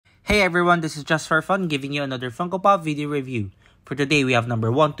Hey everyone, this is Just for Fun giving you another Funko Pop video review. For today, we have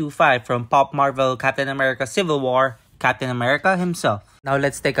number 125 from Pop Marvel Captain America Civil War, Captain America himself. Now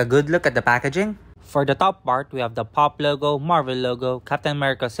let's take a good look at the packaging. For the top part, we have the Pop logo, Marvel logo, Captain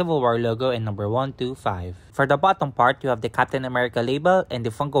America Civil War logo, and number 125. For the bottom part, you have the Captain America label and the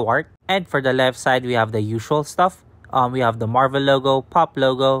Funko art. And for the left side, we have the usual stuff. We have the Marvel logo, Pop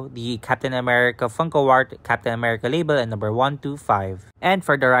logo, the Captain America Funko art, Captain America label, and number 125. And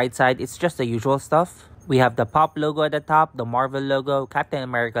for the right side, it's just the usual stuff. We have the Pop logo at the top, the Marvel logo, Captain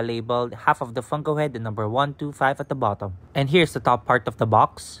America label, half of the Funko head, and number 125 at the bottom. And here's the top part of the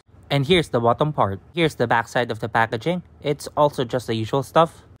box. And here's the bottom part. Here's the back side of the packaging. It's also just the usual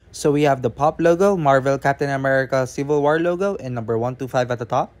stuff. So we have the Pop logo, Marvel Captain America Civil War logo, and number 125 at the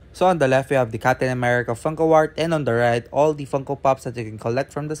top. So on the left, we have the Captain America Funko art, and on the right, all the Funko Pops that you can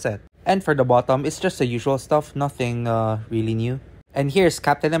collect from the set. And for the bottom, it's just the usual stuff, nothing really new. And here's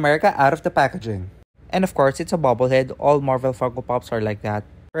Captain America out of the packaging. And of course, it's a bobblehead. All Marvel Funko Pops are like that.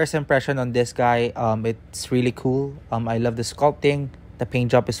 First impression on this guy, it's really cool. I love the sculpting. The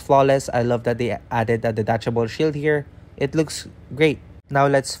paint job is flawless. I love that they added a detachable shield here. It looks great. Now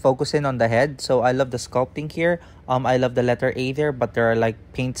let's focus in on the head. So I love the sculpting here. I love the letter A there, but there are like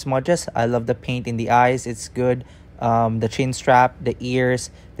paint smudges. I love the paint in the eyes. It's good. The chin strap, the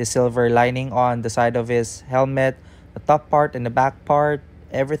ears, the silver lining on the side of his helmet, the top part and the back part,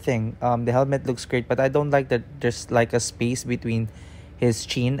 everything. The helmet looks great, but I don't like that there's like a space between his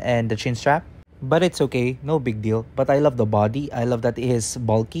chin and the chin strap. But it's okay, no big deal. But I love the body. I love that it is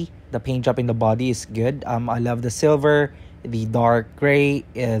bulky. The paint job in the body is good. I love the silver, the dark gray,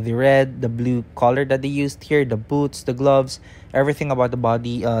 the red, the blue color that they used here, the boots, the gloves, everything about the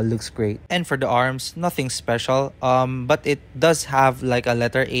body looks great. And for the arms, nothing special, but it does have like a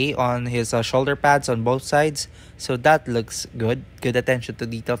letter A on his shoulder pads on both sides, so that looks good. Good attention to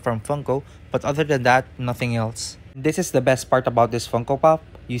detail from Funko, but other than that, nothing else. This is the best part about this Funko Pop.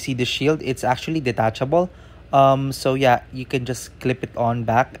 You see the shield, it's actually detachable. So yeah, you can just clip it on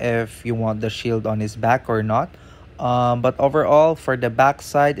back if you want the shield on his back or not. But overall, for the back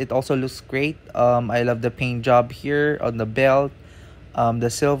side, it also looks great. I love the paint job here on the belt, the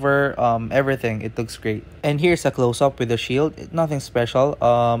silver, everything. It looks great. And here's a close-up with the shield. Nothing special.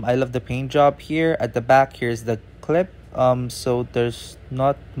 I love the paint job here at the back. Here's the clip. So there's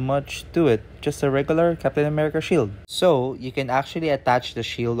not much to it. Just a regular Captain America shield. So you can actually attach the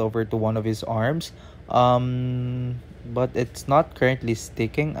shield over to one of his arms. But it's not currently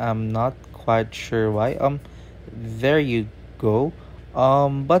sticking. I'm not quite sure why. There you go.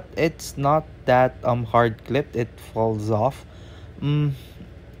 But it's not that hard clipped. It falls off.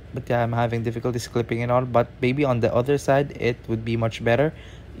 But yeah, I'm having difficulties clipping it on. But maybe on the other side, it would be much better.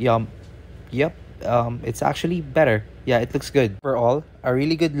 Yep. It's actually better. Yeah, it looks good. Overall, a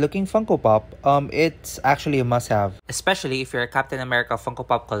really good looking Funko Pop. It's actually a must-have, especially if you're a Captain America Funko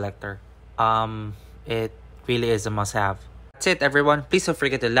Pop collector. It really is a must-have. That's it, everyone. Please don't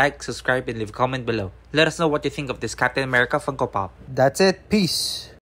forget to like, subscribe, and leave a comment below. Let us know what you think of this Captain America Funko Pop. That's it. Peace.